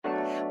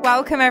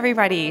Welcome,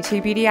 everybody,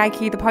 to Beauty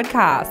IQ, the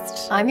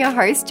podcast. I'm your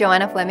host,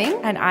 Joanna Fleming.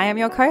 And I am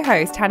your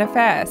co-host, Hannah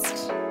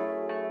First.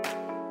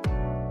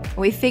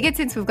 We figured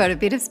since we've got a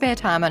bit of spare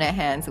time on our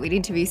hands that we'd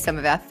interview some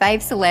of our fave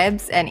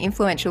celebs and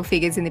influential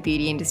figures in the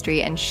beauty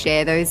industry and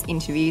share those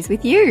interviews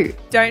with you.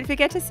 Don't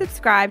forget to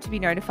subscribe to be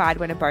notified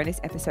when a bonus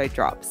episode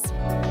drops.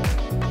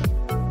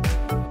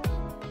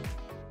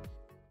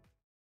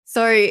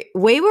 So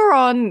we were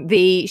on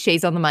the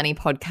She's on the Money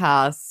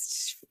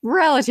podcast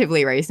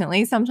relatively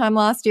recently, sometime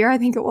last year, I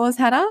think it was,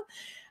 Hannah.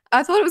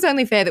 I thought it was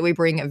only fair that we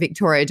bring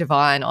Victoria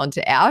Devine onto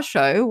our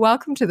show.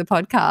 Welcome to the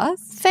podcast.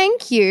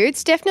 Thank you.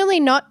 It's definitely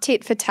not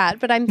tit for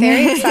tat, but I'm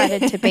very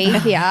excited to be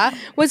here.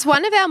 Was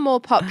one of our more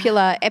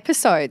popular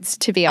episodes,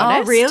 to be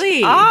honest. Oh,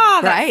 really? Oh,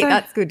 great.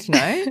 That's good to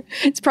know.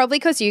 It's probably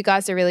because you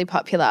guys are really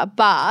popular,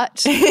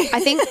 but I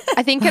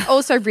think it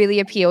also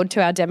really appealed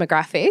to our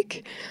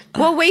demographic.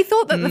 Well, we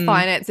thought that the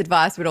finance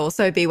advice would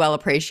also be well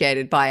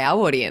appreciated by our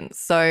audience,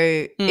 so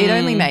it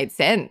only made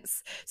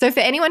sense. So for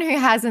anyone who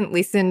hasn't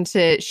listened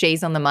to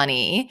She's on the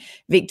Money,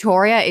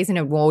 Victoria is an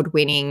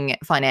award-winning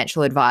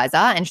financial advisor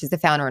and she's the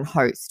founder and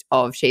host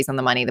of She's on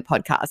the Money, the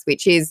podcast,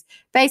 which is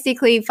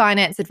basically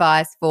finance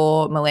advice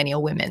for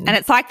millennial women. And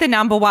it's like the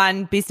number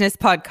one business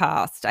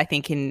podcast, I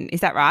think, is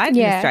that right?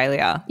 Yeah. In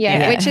Australia.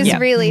 Yeah, which is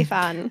really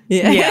fun.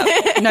 Yeah.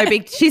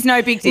 She's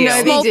no big deal.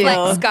 Small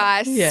flex,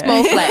 guys. Yeah.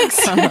 Small flex.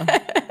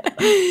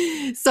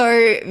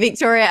 So,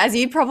 Victoria, as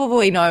you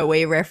probably know,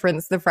 we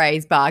reference the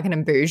phrase bargain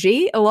and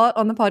bougie a lot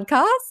on the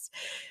podcast.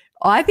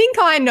 I think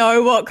I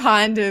know what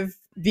kind of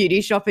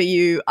beauty shopper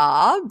you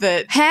are,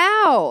 but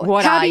How?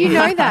 What How are do you you?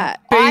 know that?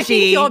 I think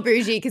Bougie. you're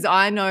bougie because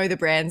I know the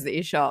brands that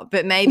you shop,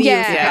 but maybe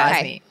you'll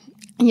surprise me.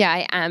 Yeah,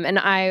 I am. And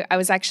I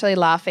was actually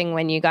laughing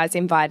when you guys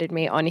invited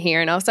me on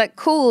here and I was like,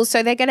 cool,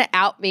 so they're going to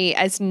out me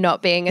as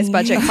not being as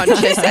budget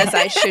conscious as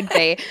I should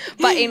be.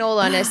 But in all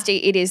honesty,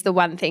 it is the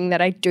one thing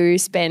that I do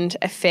spend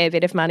a fair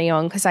bit of money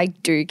on because I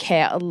do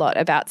care a lot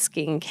about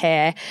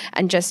skincare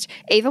and just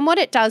even what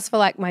it does for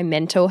like my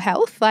mental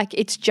health. Like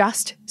it's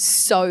just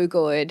so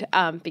good.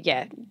 But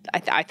yeah,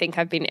 I think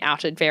I've been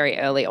outed very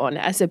early on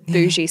as a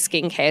bougie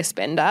skincare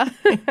spender.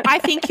 I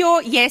think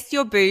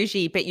you're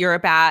bougie, but you're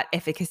about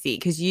efficacy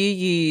because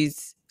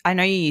I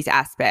know you use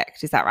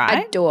Aspect. Is that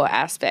right? Adore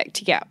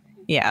Aspect, yeah.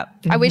 Yeah.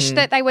 I wish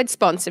that they would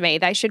sponsor me.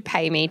 They should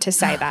pay me to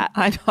say that.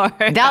 I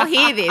know. They'll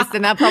hear this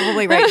and they'll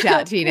probably reach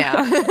out to you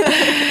now.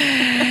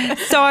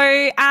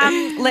 So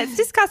let's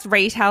discuss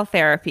retail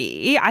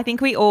therapy. I think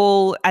we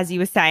all, as you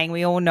were saying,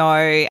 we all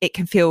know it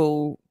can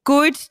feel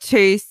good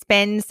to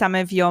spend some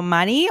of your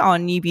money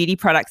on new beauty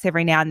products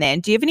every now and then.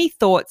 Do you have any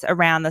thoughts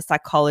around the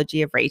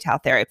psychology of retail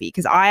therapy?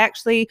 Because I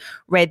actually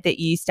read that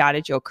you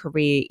started your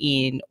career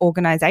in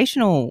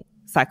organizational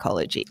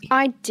psychology.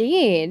 I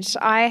did.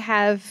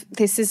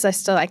 This is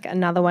just like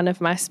another one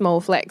of my small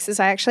flexes.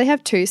 I actually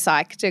have 2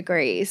 psych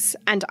degrees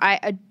and I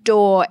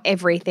adore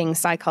everything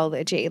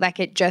psychology. Like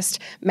it just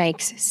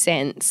makes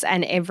sense.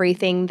 And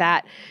everything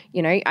that,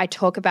 I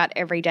talk about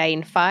every day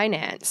in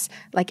finance,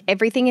 like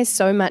everything is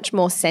so much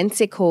more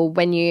sensical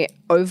when you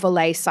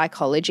overlay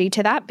psychology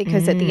to that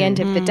because at the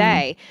end of the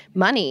day,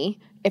 money,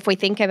 if we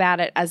think about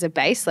it as a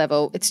base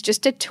level, it's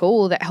just a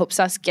tool that helps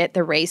us get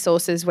the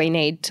resources we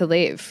need to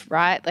live,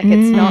 right? Like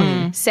it's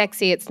not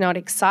sexy, it's not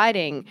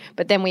exciting,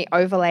 but then we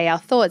overlay our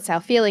thoughts,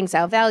 our feelings,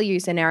 our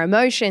values and our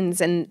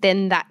emotions, and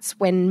then that's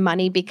when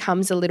money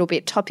becomes a little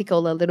bit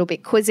topical, a little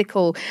bit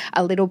quizzical,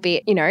 a little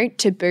bit,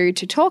 taboo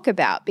to talk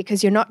about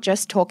because you're not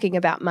just talking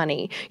about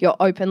money, you're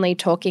openly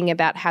talking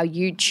about how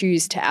you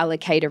choose to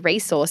allocate a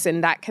resource,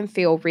 and that can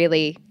feel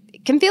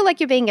like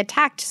you're being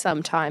attacked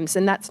sometimes,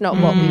 and that's not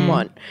what we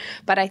want.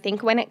 But I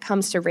think when it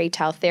comes to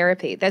retail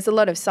therapy, there's a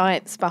lot of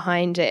science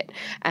behind it.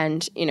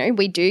 And,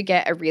 we do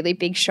get a really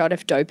big shot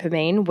of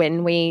dopamine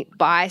when we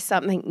buy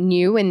something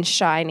new and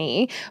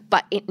shiny,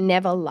 but it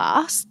never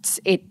lasts.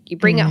 You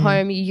bring it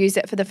home, you use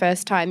it for the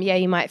first time. Yeah,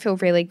 you might feel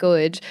really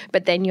good,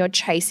 but then you're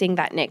chasing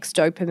that next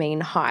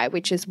dopamine high,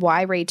 which is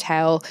why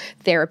retail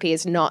therapy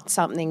is not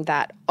something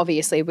that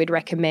obviously we'd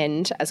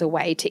recommend as a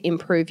way to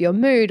improve your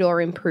mood or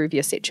improve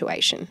your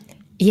situation.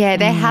 Yeah,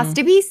 there has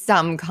to be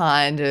some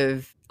kind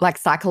of like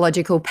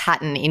psychological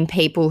pattern in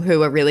people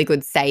who are really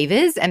good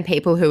savers and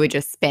people who are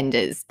just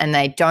spenders and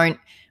they don't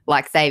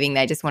like saving,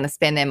 they just want to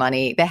spend their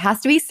money. There has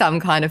to be some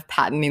kind of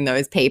pattern in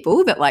those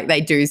people that like they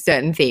do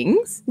certain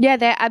things. Yeah,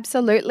 there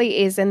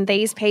absolutely is. And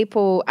these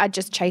people are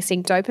just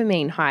chasing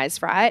dopamine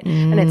highs, right?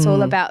 And it's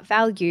all about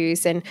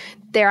values. And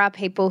there are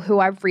people who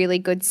are really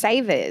good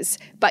savers,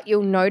 but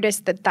you'll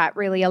notice that that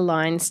really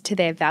aligns to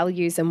their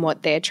values and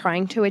what they're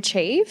trying to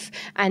achieve.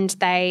 And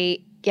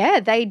they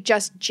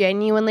just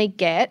genuinely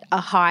get a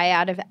high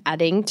out of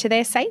adding to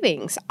their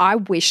savings. I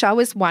wish I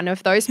was one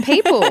of those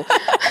people.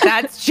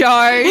 That's Joe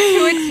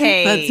to a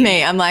T. That's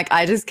me. I'm like,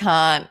 I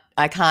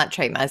can't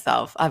treat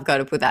myself. I've got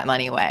to put that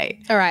money away.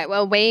 All right.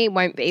 Well, we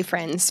won't be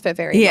friends for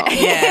very long.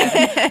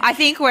 Yeah. I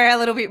think we're a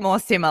little bit more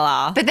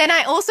similar. But then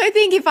I also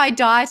think if I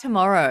die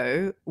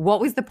tomorrow, what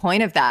was the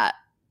point of that?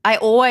 I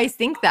always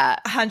think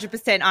that.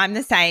 100%. I'm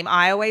the same.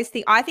 I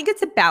think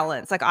it's a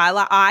balance. Like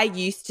I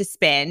used to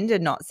spend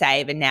and not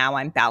save, and now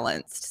I'm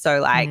balanced. So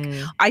like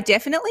I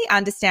definitely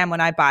understand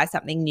when I buy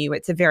something new,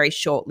 it's a very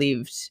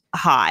short-lived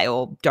high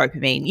or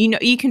dopamine. You know,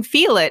 you can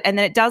feel it and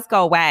then it does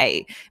go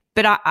away.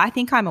 But I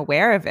think I'm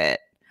aware of it.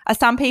 Are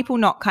some people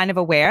not kind of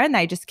aware and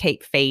they just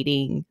keep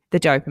feeding the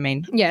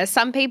dopamine? Yeah,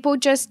 some people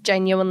just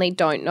genuinely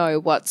don't know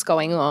what's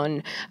going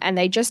on and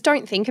they just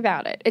don't think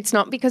about it. It's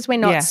not because we're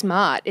not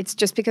smart. It's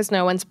just because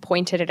no one's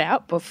pointed it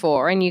out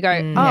before and you go,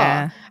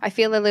 I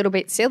feel a little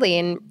bit silly.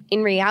 And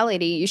in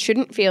reality, you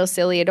shouldn't feel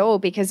silly at all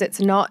because it's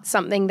not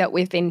something that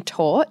we've been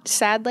taught,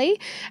 sadly.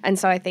 And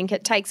so I think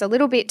it takes a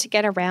little bit to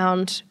get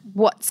around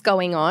what's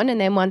going on.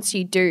 And then once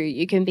you do,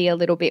 you can be a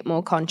little bit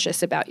more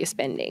conscious about your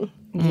spending.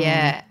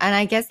 Yeah. And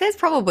I guess there's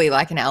probably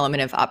like an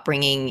element of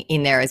upbringing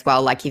in there as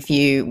well. Like if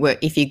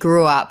you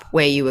grew up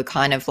where you were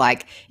kind of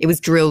like, it was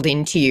drilled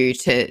into you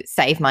to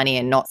save money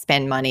and not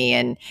spend money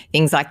and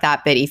things like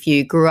that. But if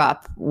you grew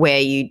up where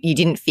you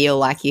didn't feel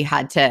like you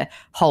had to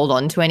hold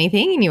on to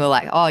anything and you were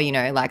like, oh, you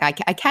know, like I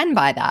can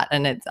buy that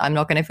and I'm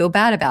not going to feel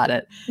bad about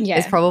it. Yeah.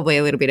 There's probably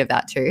a little bit of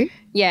that too.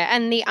 Yeah,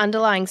 and the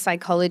underlying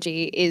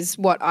psychology is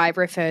what I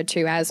refer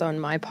to as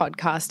on my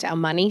podcast, Our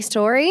Money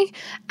Story,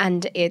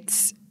 and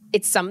it's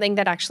something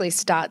that actually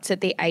starts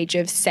at the age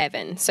of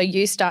 7. So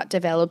you start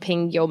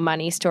developing your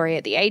money story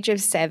at the age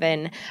of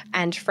 7,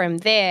 and from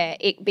there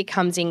it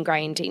becomes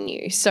ingrained in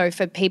you. So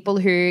for people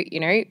who, you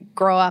know,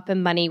 grow up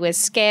and money was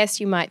scarce,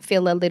 you might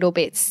feel a little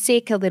bit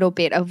sick, a little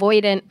bit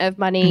avoidant of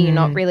money. You're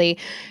not really,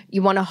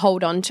 you want to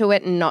hold on to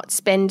it and not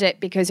spend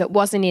it because it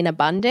wasn't in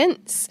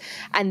abundance.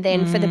 And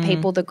then for the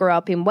people that grew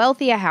up in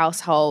wealthier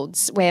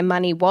households where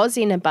money was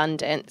in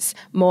abundance,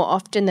 more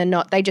often than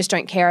not, they just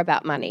don't care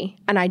about money.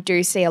 And I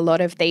do see a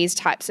lot of these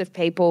types of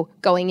people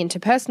going into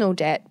personal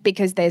debt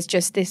because there's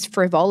just this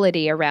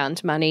frivolity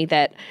around money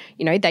that,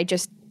 you know, they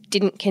just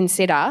didn't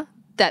consider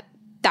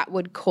that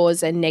would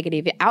cause a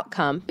negative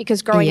outcome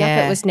because growing up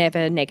it was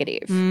never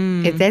negative.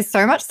 There's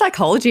so much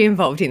psychology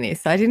involved in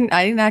this. I didn't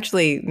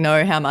actually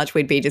know how much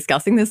we'd be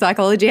discussing the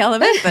psychology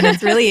element, but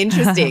it's really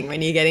interesting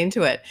when you get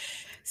into it.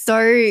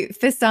 So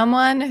for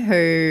someone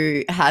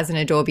who has an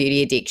Adore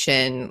Beauty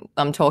addiction,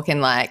 I'm talking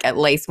like at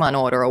least one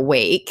order a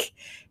week,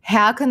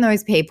 how can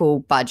those people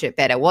budget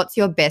better? What's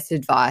your best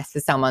advice for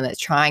someone that's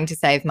trying to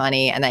save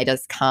money and they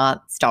just can't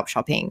stop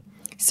shopping?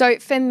 So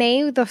for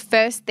me, the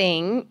first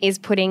thing is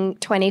putting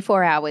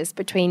 24 hours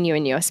between you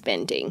and your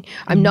spending.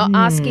 I'm not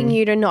asking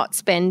you to not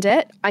spend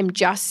it. I'm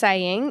just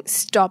saying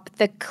stop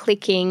the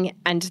clicking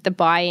and the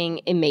buying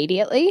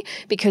immediately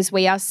because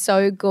we are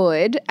so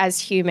good as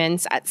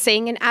humans at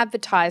seeing an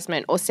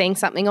advertisement or seeing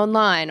something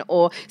online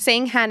or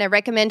seeing Hannah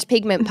recommend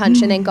Pigment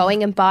Punch and then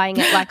going and buying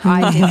it like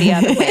I did the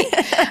other week.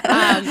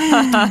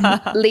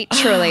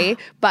 Literally.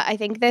 But I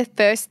think the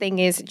first thing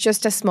is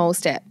just a small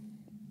step.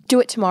 Do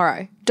it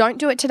tomorrow. Don't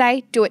do it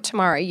today, do it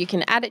tomorrow. You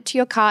can add it to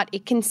your cart,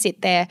 it can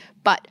sit there,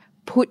 but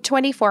put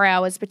 24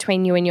 hours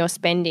between you and your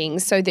spending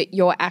so that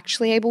you're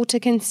actually able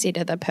to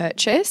consider the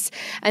purchase.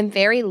 And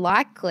very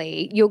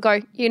likely you'll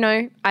go, you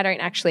know, I don't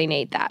actually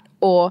need that.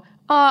 Or,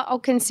 I'll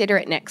consider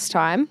it next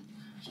time.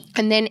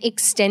 And then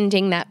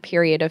extending that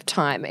period of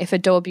time. If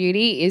Adore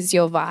Beauty is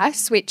your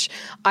vice, which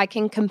I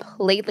can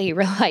completely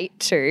relate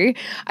to,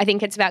 I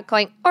think it's about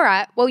going, all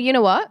right, well, you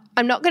know what?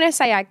 I'm not going to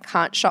say I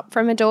can't shop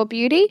from Adore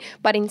Beauty,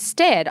 but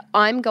instead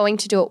I'm going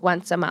to do it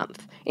once a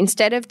month.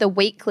 Instead of the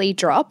weekly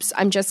drops,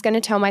 I'm just going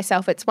to tell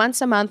myself it's once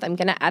a month. I'm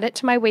going to add it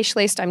to my wish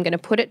list. I'm going to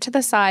put it to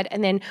the side.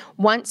 And then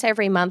once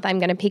every month, I'm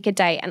going to pick a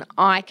day and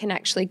I can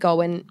actually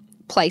go and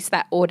place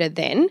that order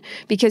then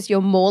because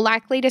you're more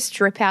likely to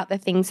strip out the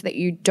things that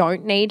you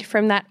don't need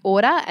from that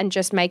order and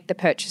just make the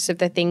purchase of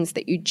the things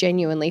that you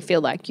genuinely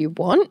feel like you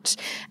want.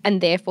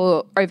 And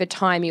therefore, over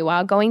time, you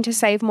are going to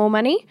save more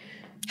money.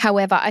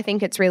 However, I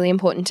think it's really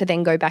important to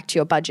then go back to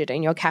your budget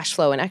and your cash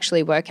flow and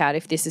actually work out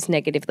if this is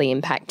negatively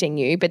impacting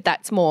you. But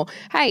that's more,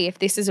 hey, if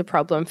this is a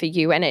problem for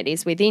you and it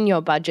is within your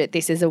budget,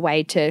 this is a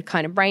way to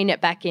kind of rein it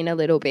back in a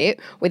little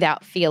bit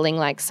without feeling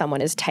like someone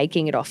is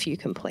taking it off you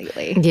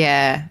completely.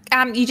 Yeah.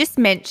 You just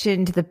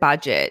mentioned the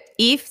budget.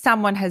 If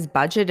someone has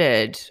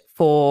budgeted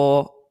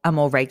for a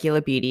more regular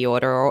beauty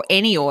order or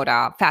any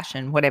order,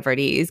 fashion, whatever it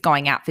is,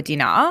 going out for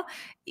dinner,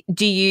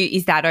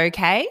 is that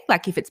okay?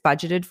 Like if it's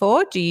budgeted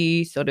for, do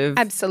you sort of?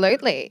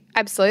 Absolutely.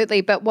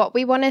 But what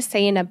we want to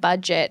see in a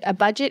budget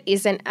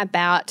isn't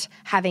about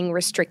having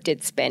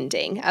restricted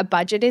spending. A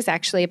budget is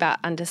actually about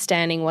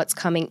understanding what's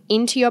coming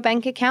into your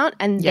bank account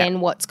and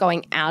then what's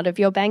going out of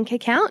your bank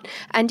account.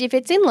 And if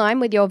it's in line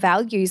with your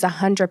values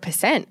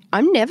 100%,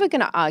 I'm never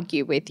going to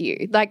argue with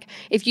you. Like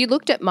if you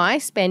looked at my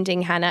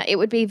spending, Hannah, it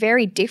would be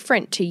very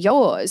different to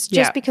yours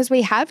just because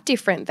we have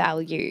different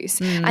values.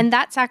 And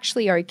that's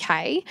actually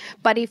okay.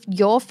 But if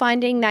you're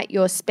finding that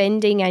your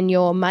spending and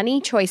your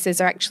money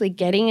choices are actually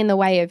getting in the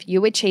way of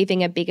you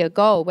achieving a bigger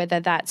goal, whether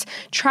that's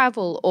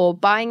travel or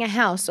buying a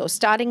house or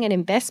starting an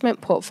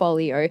investment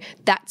portfolio,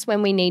 that's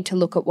when we need to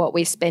look at what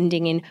we're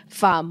spending in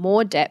far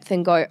more depth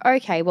and go,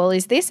 okay, well,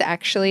 is this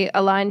actually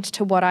aligned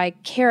to what I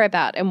care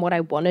about and what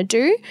I want to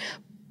do?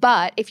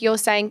 But if you're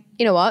saying,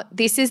 you know what,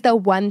 this is the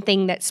one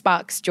thing that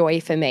sparks joy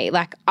for me,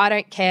 like I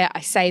don't care, I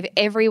save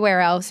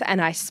everywhere else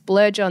and I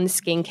splurge on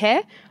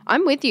skincare,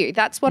 I'm with you.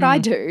 That's what I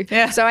do.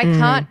 Yeah. So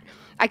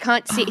I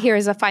can't sit here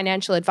as a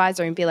financial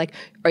advisor and be like,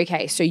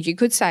 okay, so you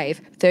could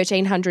save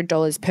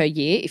 $1,300 per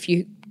year if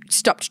you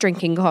stopped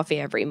drinking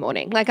coffee every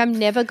morning. Like I'm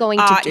never going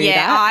to do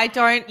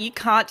that. You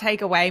can't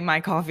take away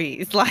my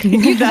coffees. Like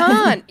you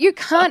can't.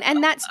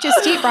 And that's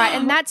just it, right?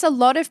 And that's a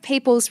lot of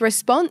people's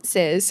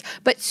responses.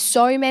 But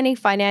so many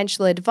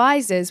financial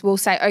advisors will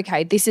say,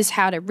 okay, this is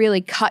how to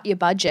really cut your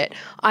budget.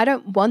 I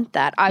don't want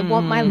that. I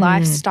want my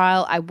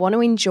lifestyle. I want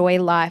to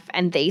enjoy life.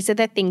 And these are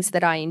the things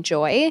that I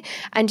enjoy.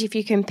 And if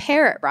you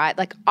compare it, right,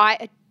 like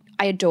I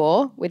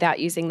adore, without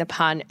using the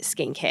pun,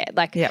 skincare.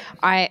 Like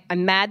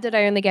I'm mad that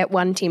I only get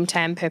one Tim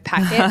Tam per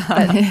packet,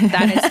 but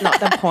that is not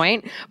the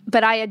point.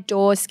 But I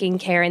adore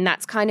skincare, and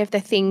that's kind of the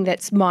thing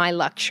that's my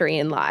luxury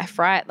in life,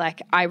 right?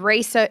 Like I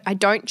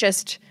don't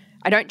just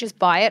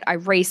buy it, I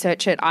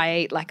research it,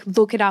 I like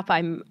look it up,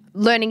 I'm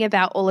learning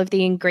about all of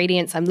the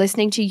ingredients, I'm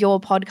listening to your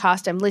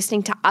podcast, I'm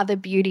listening to other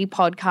beauty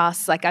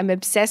podcasts, like I'm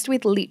obsessed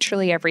with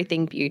literally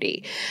everything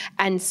beauty.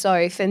 And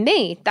so for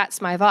me,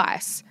 that's my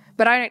vice.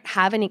 But I don't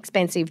have an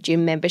expensive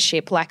gym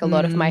membership like a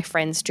lot of my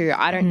friends do.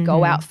 I don't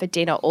go out for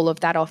dinner all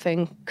of that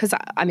often because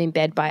I'm in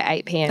bed by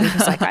 8 p.m.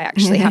 because like I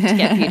actually have to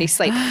get beauty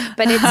sleep.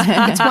 But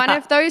it's one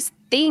of those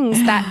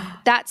things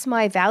that's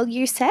my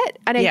value set.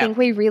 And I think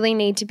we really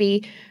need to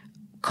be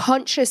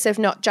conscious of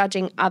not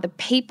judging other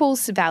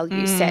people's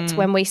value sets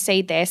when we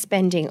see their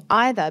spending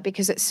either,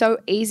 because it's so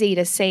easy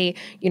to see,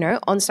 you know,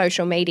 on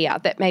social media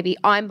that maybe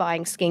I'm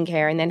buying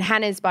skincare and then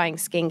Hannah's buying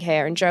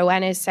skincare and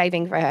Joanna's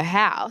saving for her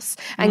house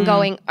and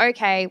going,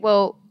 okay,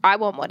 well, I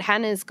want what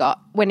Hannah's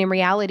got, when in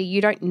reality you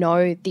don't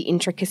know the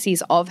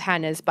intricacies of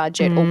Hannah's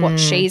budget or what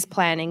she's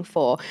planning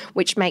for,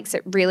 which makes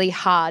it really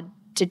hard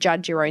to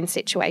judge your own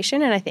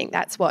situation. And I think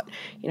that's what,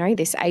 you know,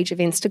 this age of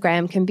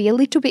Instagram can be a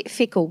little bit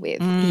fickle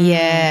with.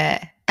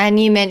 Yeah. And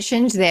you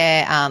mentioned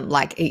there,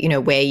 like, you know,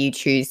 where you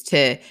choose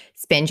to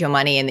spend your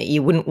money and that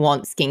you wouldn't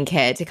want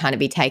skincare to kind of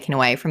be taken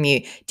away from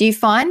you. Do you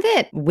find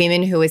that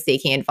women who are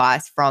seeking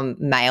advice from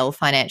male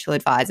financial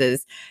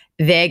advisors,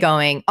 they're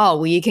going, oh,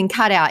 well, you can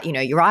cut out, you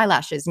know, your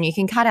eyelashes and you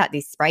can cut out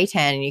this spray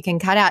tan and you can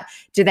cut out,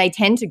 do they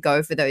tend to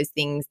go for those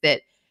things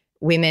that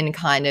women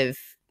kind of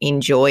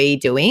enjoy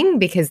doing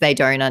because they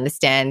don't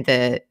understand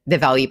the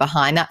value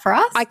behind that for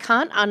us? I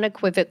can't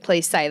unequivocally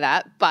say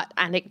that, but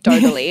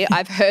anecdotally,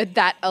 I've heard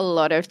that a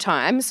lot of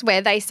times where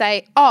they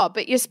say, oh,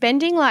 but you're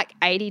spending like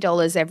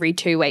 $80 every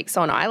 2 weeks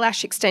on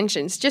eyelash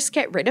extensions. Just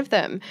get rid of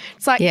them.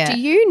 It's like, do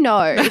you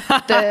know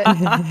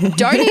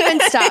don't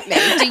even start me.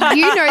 Do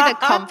you know the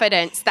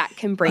confidence that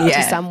can bring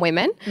to some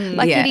women?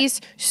 It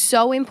is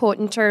so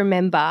important to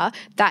remember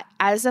that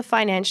as a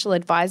financial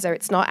advisor,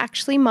 it's not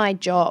actually my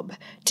job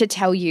to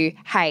tell you,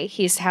 hey,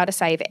 here's how to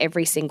save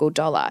every single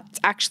dollar. It's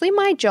actually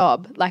my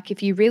job. Like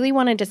if you really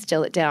want to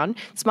distill it down,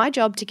 it's my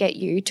job to get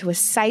you to a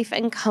safe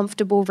and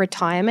comfortable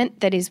retirement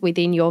that is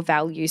within your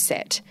value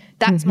set.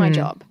 That's my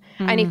job.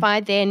 And if I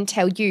then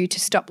tell you to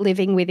stop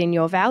living within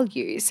your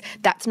values,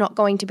 that's not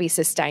going to be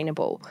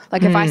sustainable.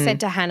 Like if I said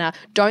to Hannah,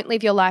 don't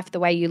live your life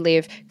the way you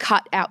live,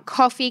 cut out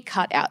coffee,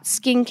 cut out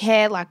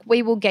skincare, like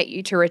we will get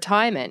you to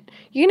retirement.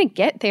 You're going to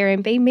get there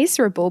and be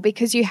miserable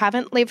because you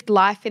haven't lived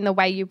life in the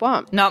way you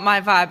want. Not my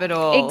vibe at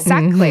all.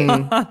 Exactly.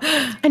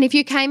 And if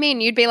you came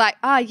in, you'd be like,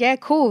 oh, yeah,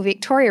 cool,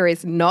 Victoria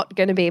is not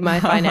going to be my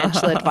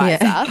financial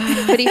advisor.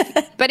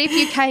 But if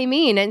you came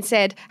in and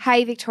said,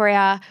 hey,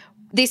 Victoria,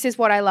 this is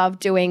what I love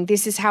doing.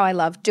 This is how I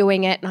love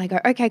doing it. And I go,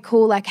 okay,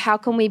 cool. Like, how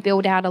can we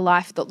build out a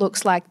life that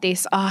looks like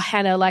this? Oh,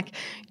 Hannah, like,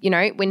 you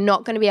know, we're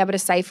not going to be able to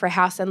save for a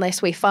house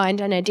unless we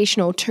find an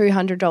additional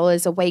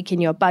 $200 a week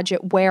in your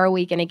budget. Where are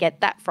we going to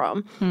get that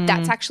from?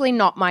 That's actually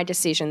not my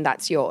decision.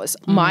 That's yours.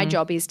 My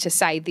job is to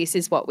say this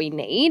is what we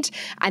need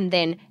and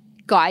then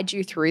guide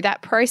you through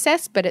that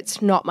process, but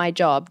it's not my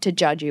job to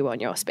judge you on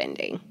your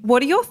spending.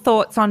 What are your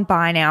thoughts on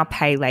buy now,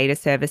 pay later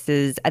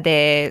services?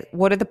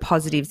 What are the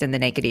positives and the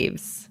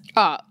negatives?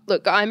 Oh,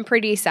 look, I'm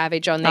pretty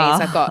savage on these.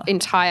 I've got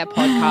entire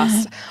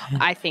podcasts.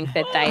 I think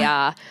that they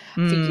are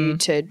for you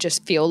to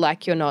just feel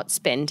like you're not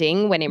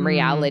spending when in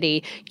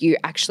reality you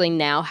actually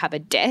now have a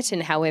debt,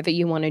 and however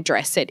you want to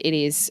dress it, it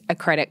is a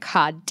credit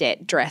card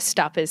debt dressed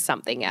up as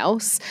something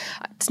else.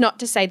 It's not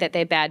to say that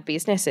they're bad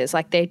businesses.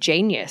 Like they're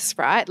genius,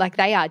 right? Like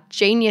they are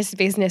genius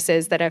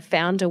businesses that have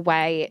found a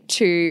way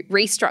to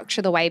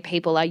restructure the way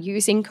people are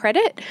using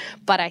credit.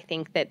 But I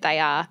think that they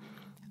are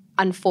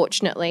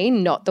unfortunately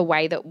not the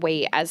way that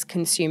we as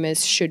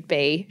consumers should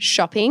be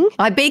shopping.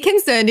 I'd be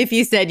concerned if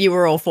you said you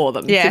were all for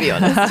them, to be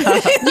honest.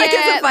 As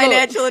a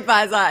financial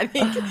advisor, I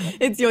think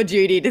it's your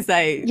duty to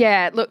say.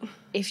 Yeah, look,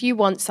 if you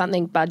want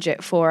something,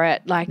 budget for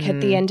it. Like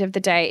at the end of the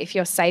day, if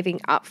you're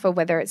saving up for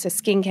whether it's a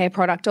skincare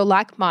product or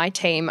like my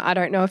team, I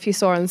don't know if you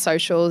saw on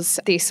socials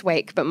this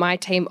week, but my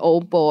team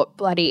all bought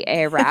bloody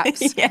Air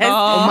Wraps.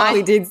 Yes,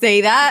 we did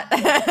see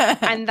that.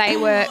 And they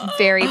were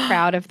very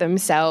proud of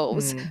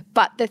themselves.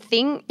 But the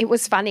thing, it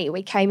was funny.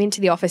 We came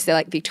into the office, they're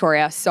like,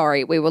 Victoria,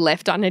 sorry, we were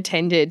left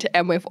unattended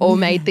and we've all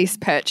made this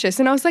purchase.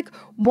 And I was like,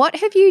 what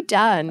have you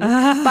done?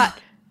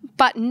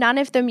 But none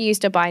of them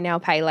used a buy now,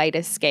 pay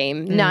later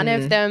scheme. None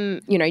of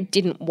them,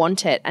 didn't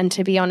want it. And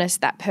to be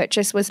honest, that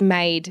purchase was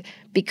made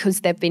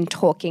because they've been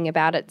talking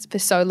about it for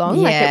so long.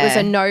 Yeah. Like it was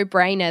a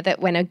no-brainer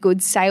that when a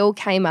good sale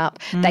came up,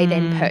 they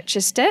then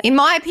purchased it. In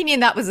my opinion,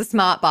 that was a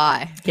smart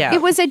buy. Yeah.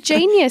 It was a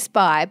genius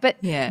buy, but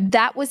Yeah.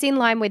 that was in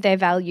line with their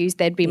values.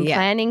 They'd been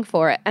planning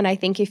for it. And I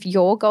think if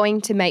you're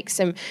going to make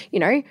some,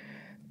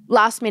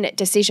 last minute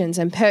decisions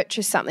and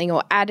purchase something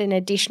or add an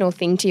additional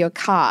thing to your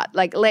cart,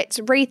 like let's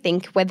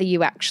rethink whether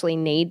you actually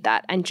need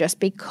that and just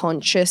be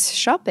conscious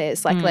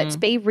shoppers. Like let's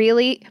be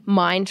really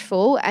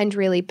mindful and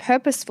really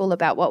purposeful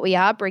about what we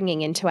are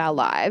bringing into our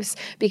lives,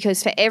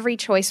 because for every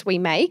choice we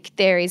make,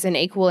 there is an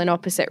equal and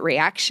opposite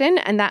reaction.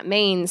 And that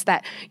means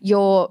that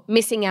you're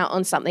missing out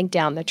on something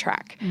down the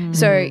track.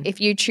 So if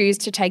you choose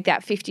to take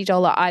that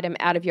 $50 item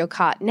out of your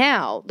cart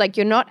now, like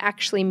you're not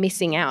actually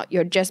missing out.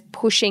 You're just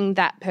pushing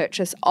that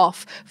purchase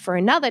off for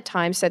another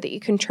time so that you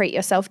can treat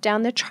yourself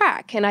down the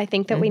track. And I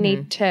think that we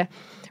need to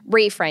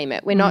reframe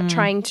it. We're not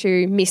trying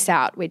to miss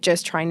out. We're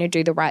just trying to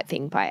do the right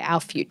thing by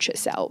our future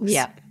selves.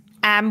 Yeah.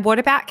 What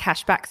about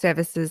cashback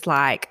services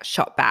like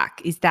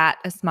Shopback? Is that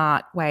a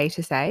smart way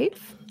to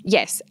save?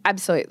 Yes,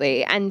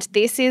 absolutely. And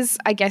this is,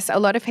 I guess, a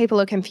lot of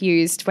people are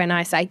confused when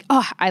I say,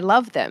 oh, I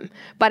love them.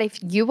 But if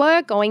you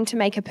were going to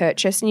make a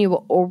purchase and you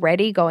were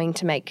already going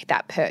to make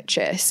that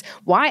purchase,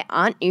 why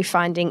aren't you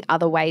finding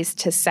other ways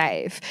to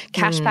save?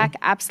 Cashback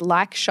apps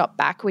like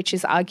Shopback, which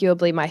is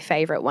arguably my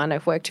favorite one.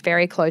 I've worked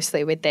very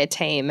closely with their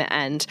team.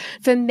 And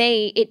for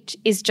me, it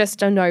is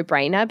just a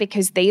no-brainer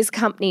because these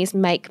companies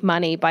make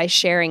money by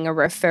sharing a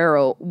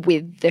referral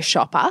with the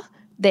shopper.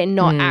 They're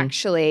not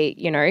actually,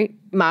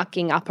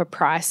 marking up a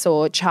price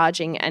or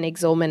charging an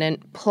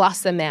exorbitant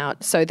plus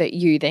amount so that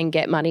you then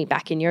get money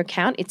back in your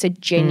account. It's a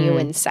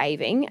genuine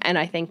saving, and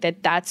I think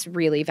that that's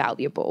really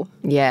valuable.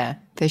 Yeah,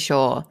 for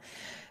sure.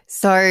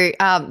 So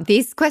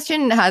this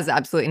question has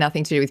absolutely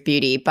nothing to do with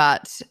beauty,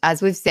 but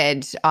as we've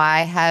said,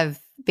 I have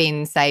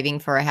been saving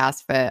for a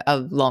house for a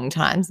long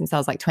time, since I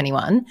was like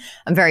 21.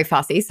 I'm very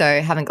fussy,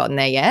 so haven't gotten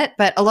there yet.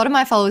 But a lot of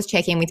my followers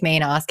check in with me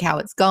and ask how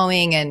it's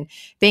going. And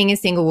being a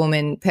single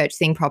woman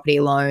purchasing property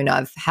alone,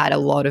 I've had a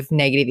lot of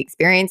negative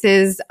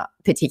experiences,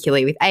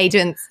 particularly with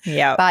agents.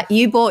 Yeah. But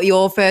you bought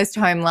your first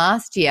home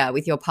last year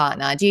with your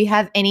partner. Do you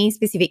have any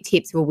specific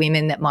tips for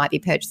women that might be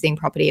purchasing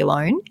property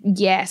alone?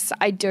 Yes,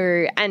 I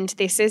do. And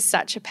this is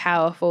such a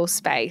powerful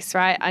space,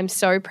 right? I'm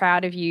so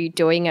proud of you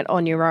doing it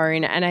on your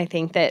own. And I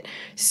think that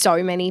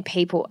so many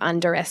people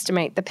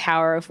underestimate the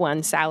power of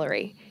one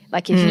salary.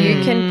 Like if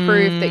you can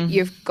prove that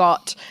you've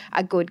got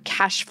a good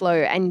cash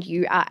flow and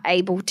you are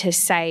able to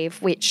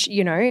save, which,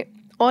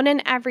 on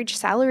an average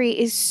salary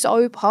is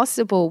so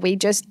possible. We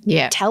just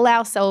tell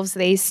ourselves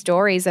these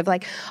stories of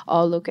like,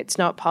 oh, look, it's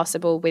not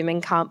possible. Women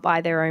can't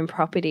buy their own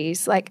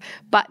properties.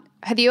 But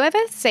have you ever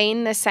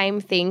seen the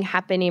same thing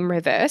happen in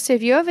reverse?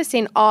 Have you ever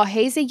seen, oh,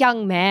 he's a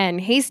young man.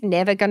 He's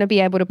never going to be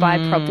able to buy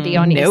property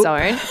on his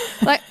own.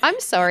 I'm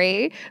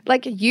sorry.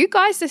 You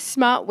guys are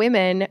smart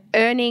women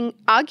earning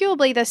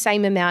arguably the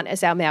same amount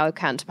as our male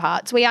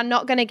counterparts. We are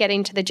not going to get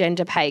into the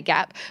gender pay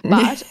gap,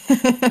 but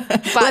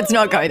let's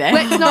not go there.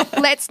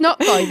 Let's not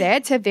go there.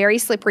 It's a very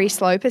slippery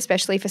slope,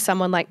 especially for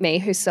someone like me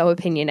who's so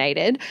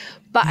opinionated.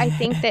 But I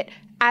think that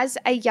as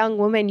a young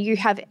woman, you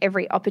have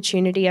every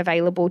opportunity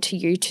available to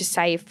you to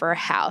save for a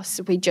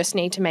house. We just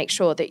need to make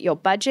sure that your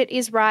budget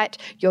is right,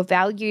 your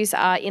values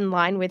are in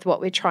line with what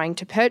we're trying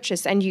to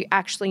purchase, and you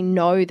actually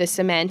know the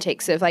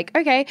semantics of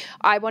okay,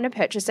 I want to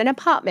purchase an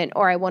apartment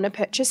or I want to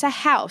purchase a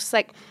house.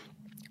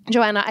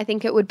 Joanna, I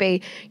think it would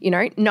be,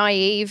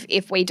 naive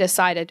if we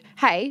decided,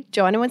 hey,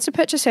 Joanna wants to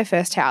purchase her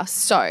first house.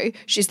 So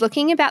she's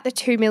looking about the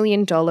 $2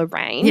 million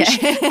range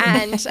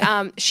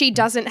and she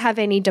doesn't have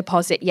any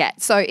deposit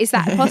yet. So is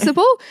that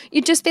possible?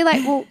 You'd just be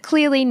like, well,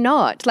 clearly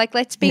not.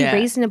 Let's be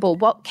reasonable.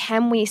 What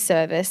can we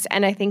service?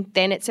 And I think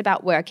then it's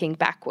about working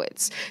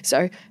backwards.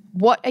 So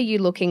what are you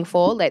looking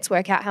for? Let's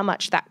work out how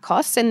much that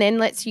costs, and then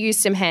let's use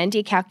some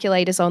handy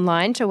calculators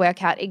online to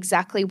work out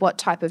exactly what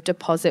type of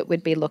deposit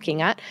we'd be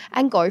looking at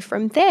and go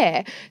from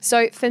there.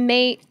 So for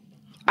me,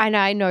 and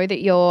I know that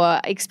your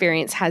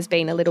experience has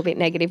been a little bit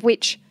negative,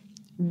 which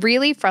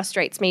really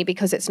frustrates me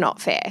because it's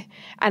not fair.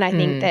 And I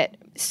think that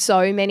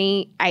so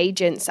many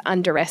agents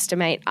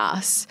underestimate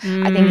us.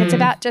 I think it's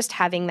about just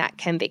having that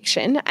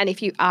conviction. And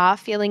if you are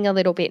feeling a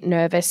little bit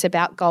nervous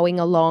about going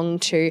along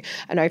to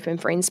an open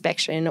for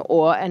inspection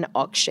or an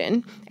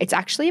auction, it's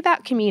actually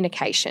about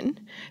communication.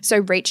 So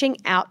reaching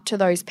out to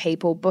those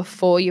people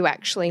before you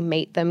actually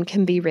meet them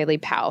can be really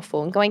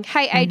powerful, and going,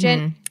 hey,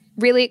 agent,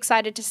 really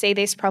excited to see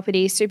this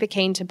property, super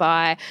keen to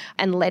buy,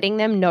 and letting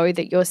them know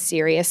that you're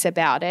serious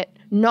about it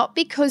not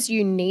because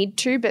you need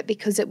to, but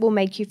because it will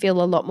make you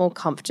feel a lot more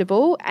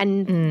comfortable,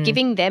 and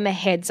giving them a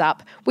heads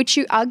up, which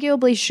you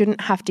arguably shouldn't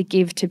have to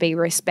give to be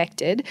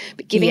respected,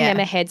 but giving them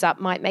a heads up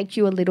might make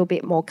you a little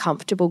bit more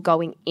comfortable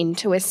going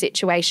into a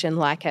situation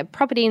like a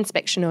property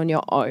inspection on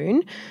your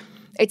own.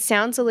 It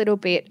sounds a little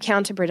bit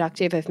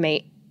counterproductive of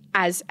me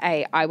as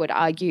a, I would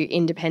argue,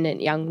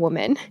 independent young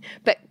woman,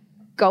 but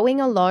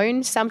going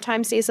alone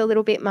sometimes is a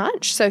little bit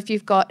much. So if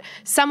you've got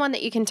someone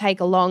that you can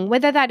take along,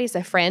 whether that is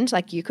a friend,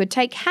 like you could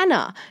take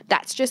Hannah,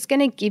 that's just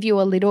going to give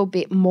you a little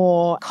bit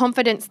more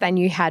confidence than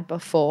you had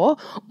before,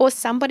 or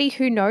somebody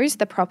who knows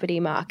the property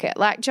market,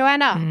 like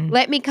Joanna,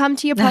 let me come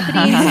to your property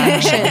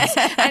inspections.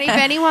 And if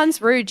anyone's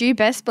rude, you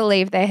best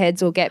believe their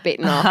heads will get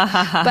bitten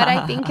off. But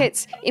I think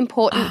it's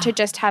important to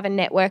just have a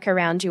network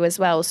around you as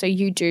well, so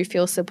you do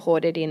feel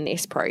supported in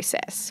this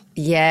process.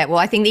 Yeah, well,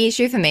 I think the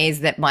issue for me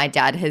is that my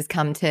dad has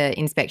come to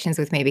inspections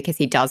with me because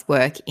he does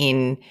work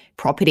in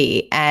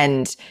property,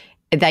 and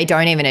they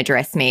don't even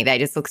address me. They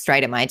just look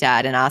straight at my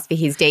dad and ask for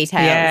his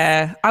details.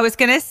 Yeah, I was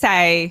going to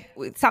say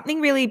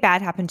something really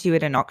bad happened to you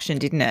at an auction,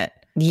 didn't it?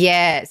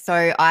 Yeah, so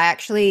I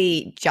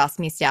actually just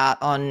missed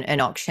out on an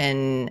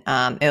auction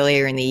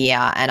earlier in the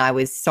year, and I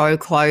was so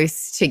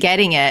close to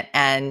getting it,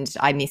 and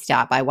I missed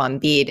out by one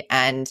bid.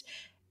 And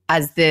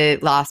as the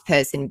last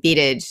person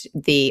bidded,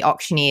 the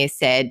auctioneer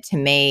said to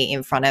me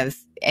in front of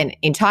an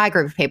entire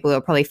group of people, there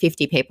were probably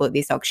 50 people at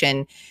this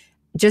auction,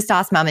 just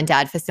ask mum and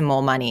dad for some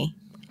more money.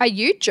 Are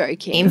you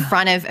joking? In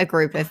front of a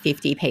group of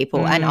 50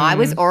 people. And I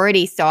was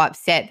already so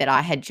upset that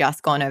I had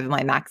just gone over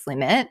my max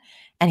limit.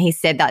 And he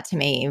said that to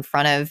me in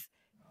front of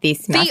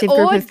this massive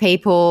group of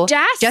people,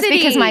 just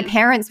because my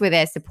parents were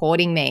there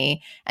supporting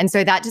me. And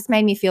so that just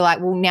made me feel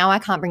like, well, now I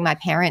can't bring my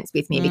parents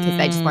with me because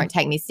they just won't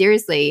take me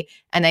seriously.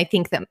 And they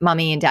think that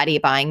mummy and daddy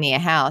are buying me a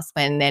house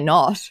when they're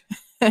not.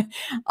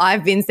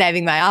 I've been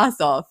saving my ass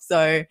off.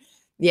 So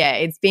yeah,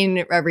 it's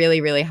been a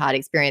really, really hard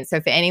experience. So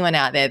for anyone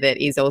out there that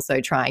is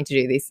also trying to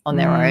do this on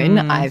their own,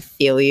 I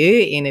feel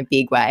you in a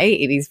big way.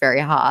 It is very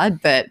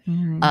hard, but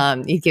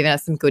you've given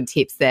us some good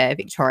tips there,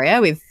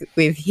 Victoria, with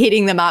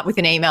hitting them up with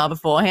an email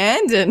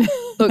beforehand. And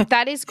look,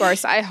 that is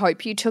gross. I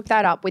hope you took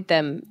that up with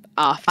them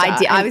after. I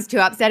did. I was too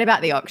upset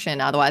about the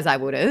auction. Otherwise I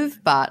would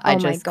have, but I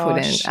just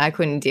couldn't. I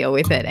couldn't deal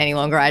with it any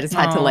longer. I just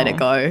had to let it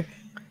go.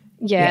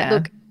 Yeah,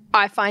 look,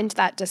 I find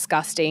that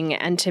disgusting,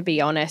 and to be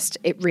honest,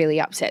 it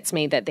really upsets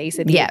me that these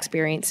are the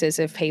experiences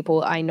of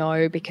people I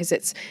know, because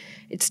it's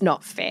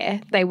not fair.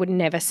 They would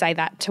never say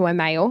that to a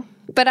male.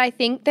 But I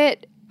think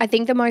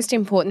the most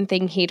important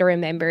thing here to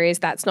remember is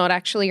that's not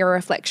actually a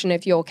reflection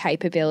of your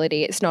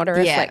capability. It's not a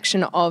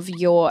reflection of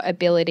your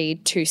ability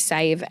to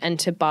save and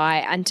to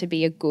buy and to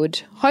be a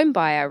good home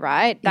buyer,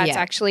 right? That's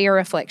actually a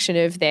reflection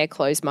of their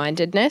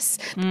closed-mindedness.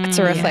 It's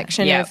a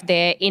reflection of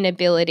their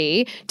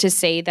inability to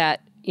see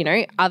that, you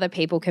know, other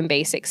people can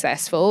be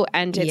successful,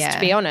 and it's, to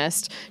be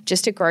honest,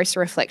 just a gross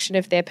reflection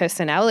of their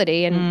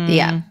personality. And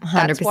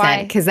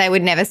 100%, because they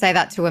would never say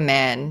that to a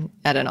man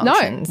at an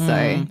auction.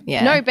 So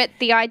no, but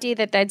the idea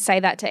that they'd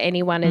say that to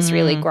anyone is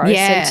really gross.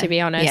 And to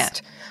be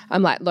honest,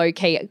 I'm like low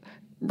key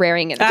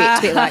rearing it a bit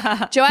to be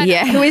like,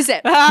 Joanna, who is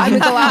it? I'm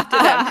gonna go after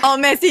them. I'll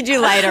message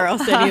you later. I'll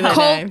send you the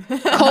name.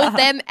 Call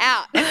them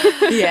out.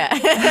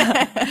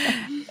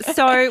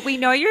 So we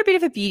know you're a bit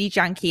of a beauty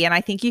junkie, and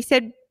I think you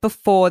said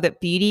before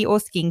that beauty or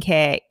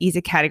skincare is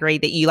a category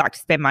that you like to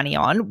spend money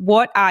on.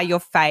 What are your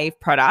fave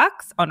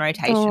products on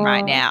rotation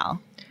right now?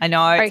 I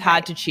know it's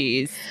hard to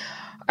choose.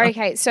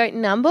 Okay, so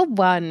number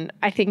one,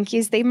 I think,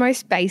 is the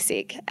most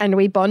basic, and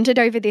we bonded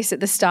over this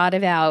at the start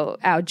of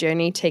our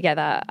journey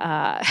together,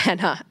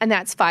 Hannah, and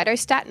that's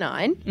Phytostat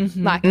 9.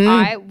 Like,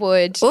 I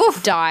would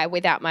die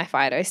without my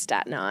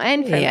Phytostat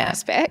 9 from that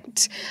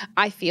aspect.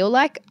 I feel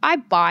like I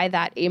buy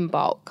that in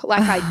bulk.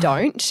 Like, I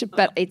don't,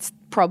 but it's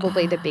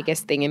probably the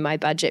biggest thing in my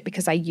budget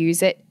because I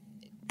use it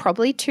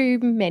probably too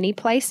many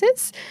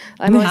places.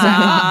 I'm always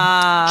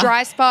like,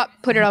 dry spot,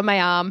 put it on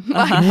my arm.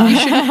 Like, you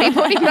shouldn't be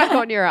putting that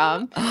on your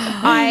arm.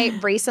 I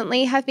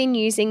recently have been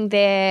using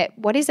their,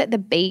 what is it, the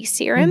B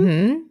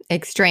serum?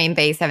 Extreme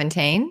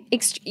B17.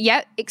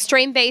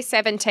 Extreme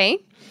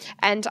B17.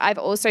 And I've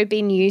also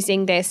been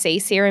using their C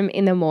serum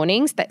in the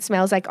mornings that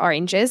smells like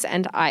oranges,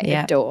 and I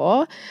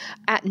adore.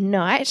 At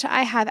night,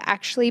 I have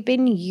actually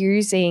been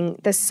using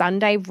the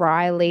Sunday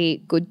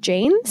Riley Good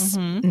Genes,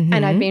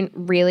 and I've been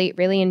really,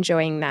 really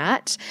enjoying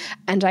that.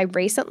 And I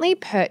recently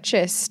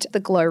purchased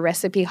the Glow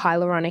Recipe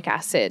Hyaluronic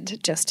Acid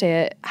just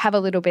to have a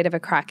little bit of a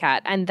crack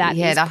at, and that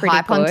is the pretty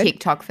hype good. on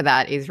TikTok for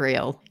that is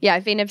real. Yeah,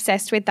 I've been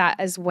obsessed with that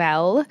as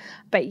well.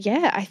 But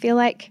yeah, I feel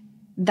like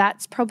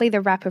that's probably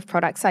the wrap of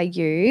products I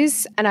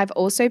use. And I've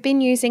also been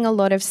using a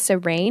lot of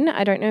Serene.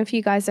 I don't know if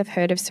you guys have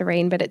heard of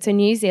Serene, but it's a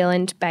New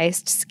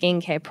Zealand-based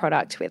skincare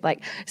product with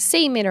like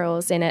sea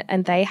minerals in it.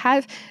 And they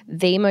have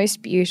the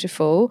most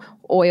beautiful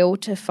oil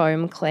to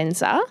foam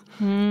cleanser.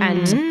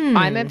 And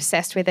I'm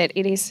obsessed with it.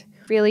 It is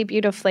really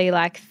beautifully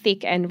like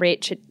thick and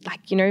rich.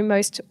 Like, you know,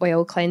 most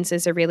oil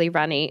cleansers are really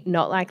runny.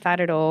 Not like that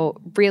at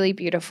all. Really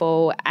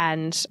beautiful.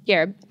 And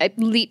yeah,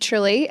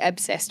 literally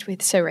obsessed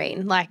with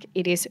Serene. Like,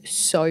 it is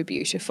so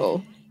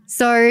beautiful.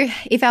 So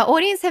if our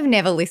audience have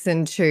never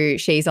listened to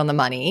She's on the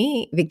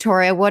Money,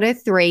 Victoria, what are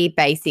 3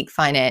 basic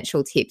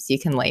financial tips you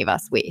can leave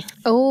us with?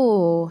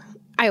 Oh,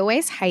 I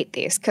always hate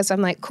this because I'm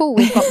like, cool,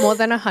 we've got more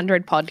than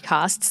 100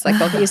 podcasts. Like,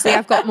 obviously,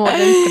 I've got more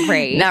than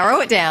 3. Narrow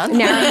it down.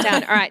 Narrow it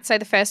down. All right. So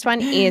the first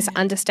one is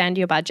understand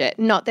your budget.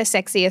 Not the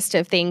sexiest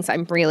of things.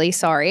 I'm really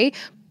sorry.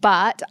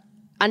 But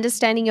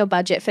understanding your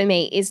budget for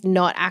me is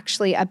not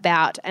actually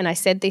about, and I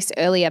said this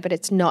earlier, but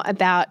it's not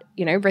about,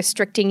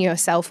 restricting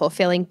yourself or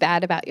feeling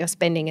bad about your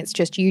spending. It's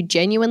just you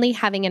genuinely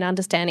having an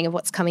understanding of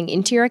what's coming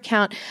into your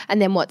account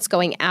and then what's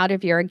going out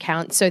of your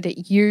account so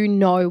that you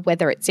know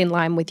whether it's in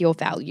line with your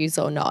values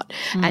or not.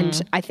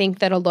 And I think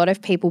that a lot of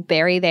people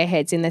bury their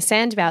heads in the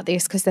sand about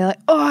this because they're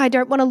like, oh, I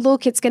don't want to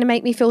look. It's going to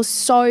make me feel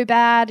so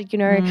bad.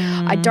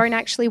 I don't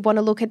actually want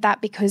to look at that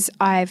because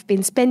I've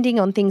been spending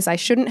on things I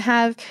shouldn't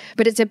have.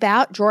 But it's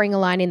about drawing a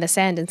line in the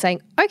sand and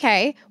saying,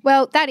 okay,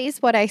 well, that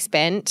is what I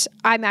spent.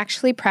 I'm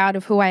actually proud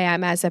of who I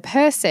am as a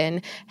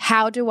person.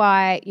 How do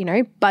I,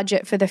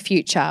 budget for the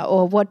future?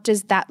 Or what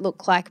does that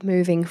look like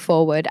moving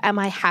forward? Am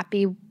I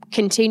happy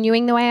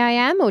continuing the way I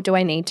am, or do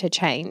I need to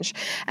change?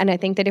 And I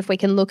think that if we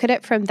can look at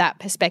it from that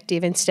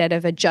perspective instead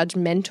of a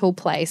judgmental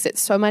place,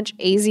 it's so much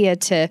easier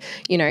to,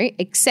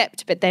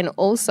 accept. But then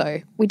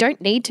also, we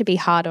don't need to be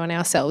hard on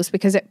ourselves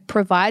because it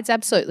provides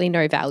absolutely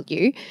no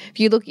value. If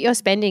you look at your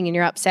spending and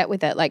you're upset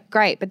with it, like,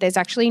 great, but there's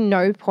actually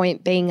no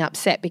point being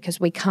upset because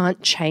we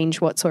can't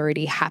change what's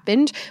already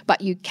happened, but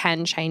you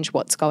can change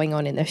what's going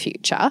on in the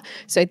future.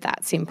 So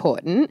that's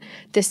important.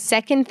 The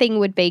second thing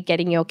would be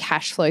getting your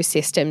cash flow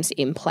systems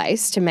in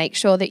place to make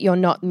sure that you're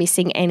not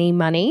missing any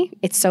money.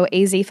 It's so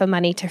easy for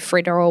money to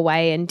fritter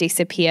away and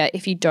disappear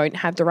if you don't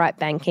have the right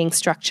banking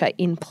structure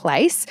in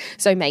place.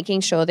 So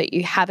making sure that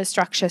you have a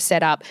structure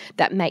set up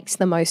that makes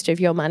the most of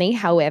your money,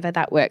 however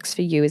that works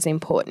for you, is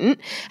important.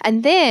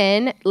 And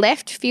then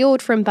left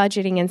field from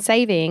budgeting and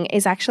saving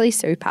is actually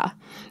super.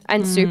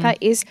 And super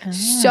is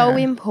so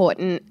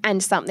important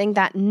and something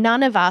that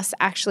none of us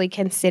actually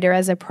consider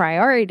as a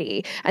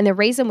priority. And the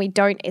reason we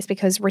don't is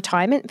because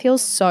retirement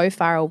feels so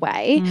far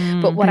away.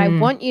 But what I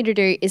want you to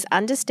do is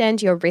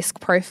understand your risk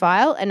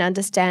profile and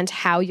understand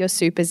how your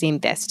super's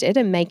invested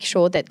and make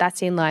sure that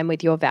that's in line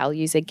with your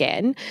values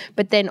again.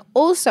 But then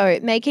also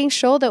making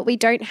sure that we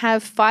don't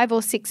have 5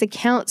 or 6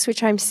 accounts,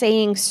 which I'm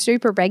seeing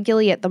super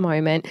regularly at the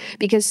moment,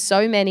 because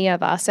so many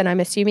of us, and I'm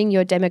assuming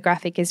your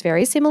demographic is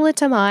very similar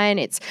to mine,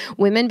 it's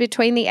women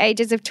between the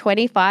ages of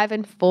 25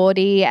 and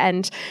 40.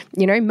 And,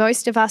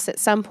 most of us at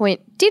some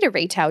point did a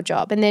retail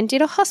job and then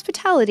did a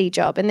hospitality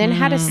job and then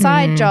had a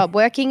side job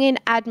working in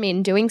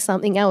admin, doing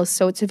something else.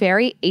 So it's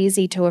very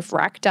easy to have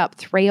racked up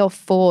 3 or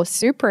 4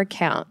 super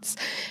accounts.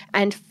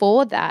 And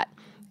for that,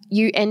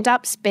 you end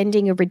up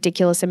spending a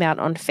ridiculous amount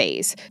on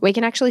fees. We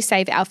can actually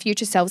save our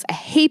future selves a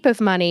heap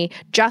of money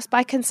just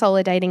by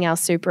consolidating our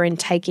super and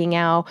taking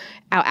our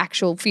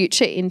actual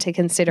future into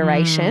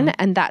consideration.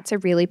 And that's a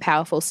really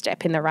powerful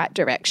step in the right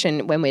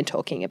direction when we're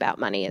talking about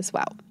money as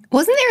well.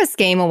 Wasn't there a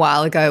scheme a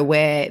while ago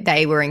where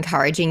they were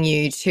encouraging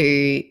you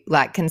to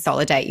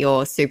consolidate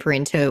your super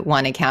into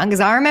one account? Because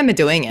I remember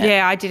doing it.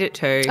 Yeah, I did it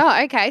too.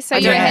 Oh, okay. So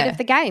you're ahead of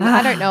the game.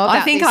 I don't know about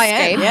I think this I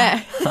am. scheme.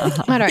 Yeah.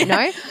 I don't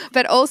know.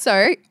 But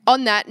also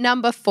on that,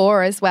 number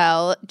 4 as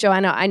well,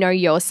 Joanna, I know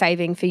you're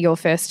saving for your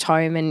first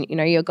home and,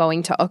 you're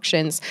going to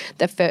auctions.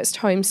 The First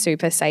Home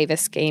Super Saver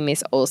scheme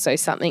is also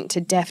something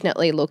to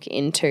definitely look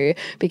into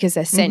because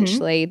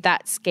essentially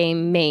that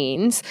scheme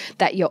means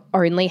that you're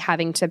only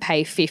having to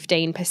pay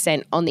 15%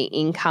 on the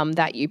income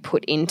that you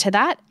put into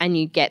that, and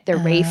you get the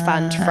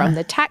refund from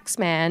the tax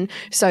man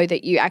so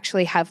that you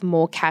actually have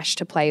more cash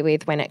to play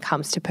with when it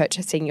comes to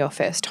purchasing your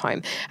first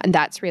home. And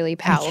that's really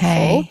powerful.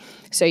 Okay.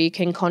 So you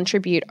can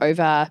contribute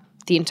over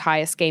the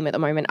entire scheme at the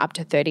moment up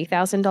to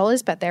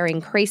 $30,000, but they're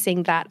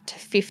increasing that to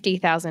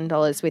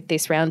 $50,000 with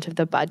this round of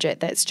the budget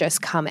that's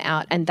just come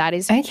out. And that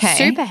is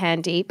super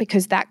handy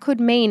because that could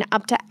mean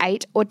up to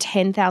 $8,000 or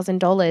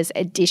 $10,000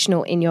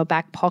 additional in your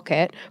back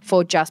pocket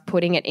for just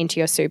putting it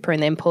into your super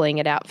and then pulling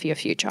it out for your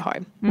future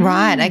home.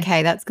 Right.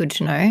 Okay. That's good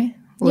to know.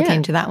 Look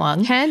into that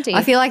one. Handy.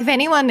 I feel like if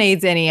anyone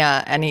needs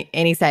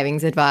any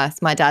savings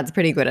advice, my dad's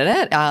pretty good at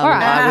it. All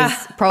right.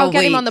 I'll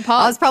get him on the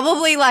pod. I was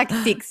probably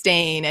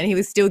 16 and he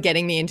was still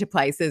getting me into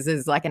places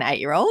as an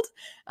 8-year-old.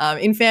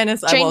 In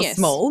fairness, Genius. I was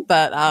small,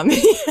 but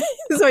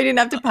so he didn't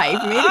have to pay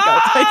for me to go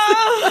places.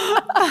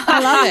 I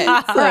love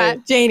it. So, all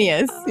right.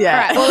 Genius. Yeah.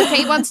 All right. Well, if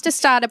he wants to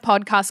start a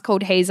podcast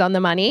called He's on the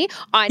Money,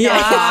 I know a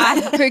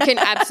guy who can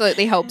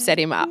absolutely help set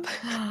him up.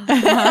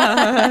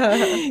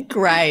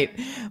 Great.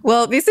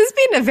 Well, this has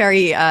been a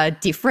very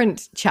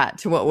different chat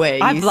to what we're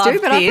used to,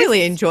 but I've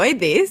really enjoyed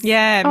this.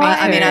 Yeah, me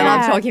I mean, too. I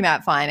love talking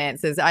about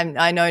finances.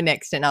 I know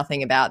next to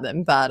nothing about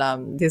them, but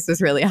this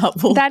was really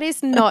helpful. That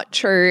is not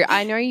true.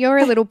 I know you're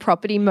a little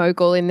property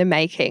mogul in the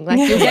making. Like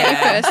you'll get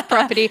your first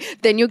property,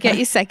 then you'll get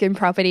your second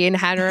property, and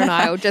Hannah and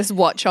I will just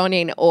watch on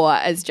in awe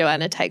as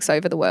Joanna takes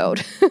over the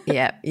world.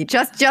 Yeah, you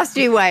just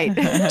you wait.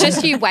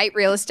 Just you wait,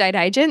 real estate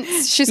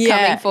agents. She's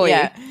coming for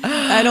you.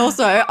 And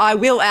also, I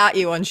will out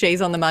you on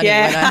She's on the Money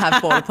when I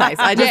have bought a place.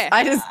 I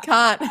just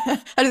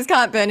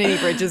can't burn any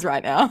bridges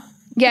right now.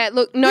 Yeah,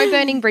 look, no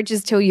burning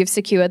bridges till you've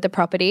secured the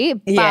property,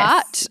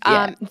 but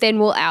then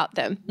we'll out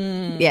them.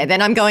 Yeah,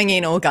 then I'm going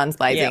in all guns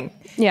blazing.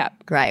 Yeah.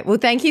 Great. Well,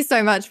 thank you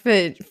so much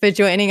for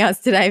joining us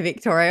today,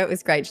 Victoria. It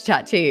was great to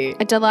chat to you.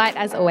 A delight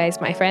as always,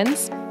 my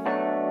friends.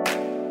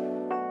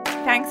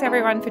 Thanks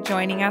everyone for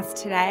joining us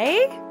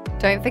today.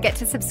 Don't forget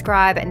to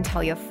subscribe and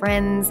tell your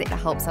friends. It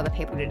helps other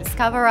people to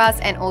discover us.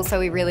 And also,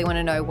 we really want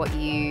to know what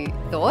you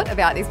thought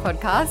about this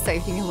podcast. So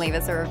if you can leave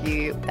us a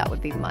review, that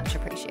would be much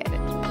appreciated.